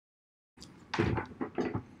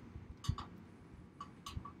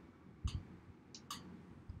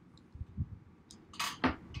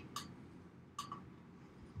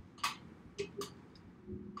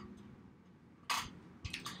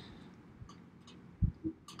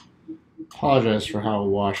Apologize for how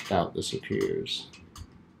washed out this appears.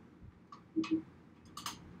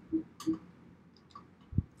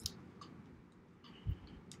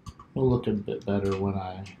 It'll look a bit better when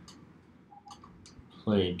I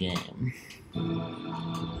play a game.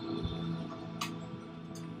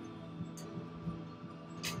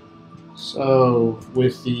 So,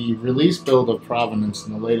 with the release build of Provenance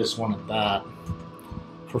and the latest one at that,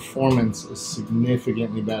 performance is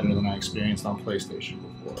significantly better than I experienced on PlayStation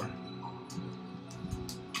before.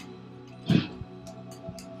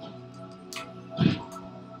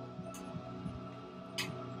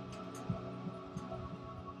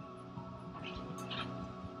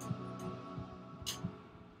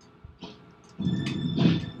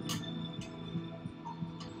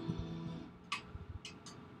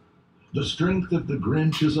 The strength of the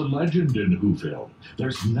Grinch is a legend in Whoville.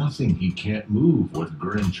 There's nothing he can't move with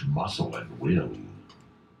Grinch muscle and will.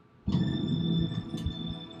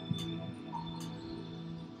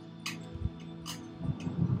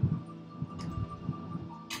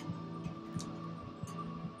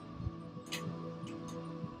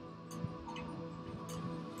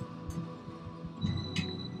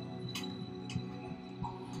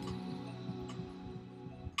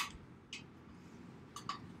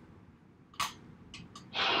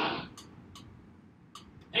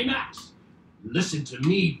 Hey, Max, listen to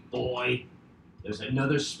me, boy. There's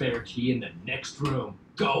another spare key in the next room.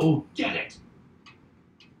 Go get it.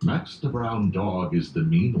 Max the Brown Dog is the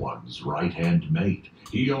mean one's right-hand mate.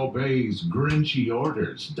 He obeys Grinchy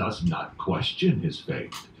orders, does not question his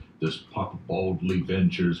fate. This pup boldly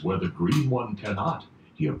ventures where the green one cannot.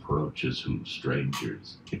 He approaches who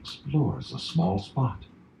strangers, explores a small spot.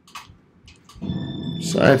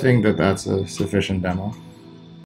 So I think that that's a sufficient demo.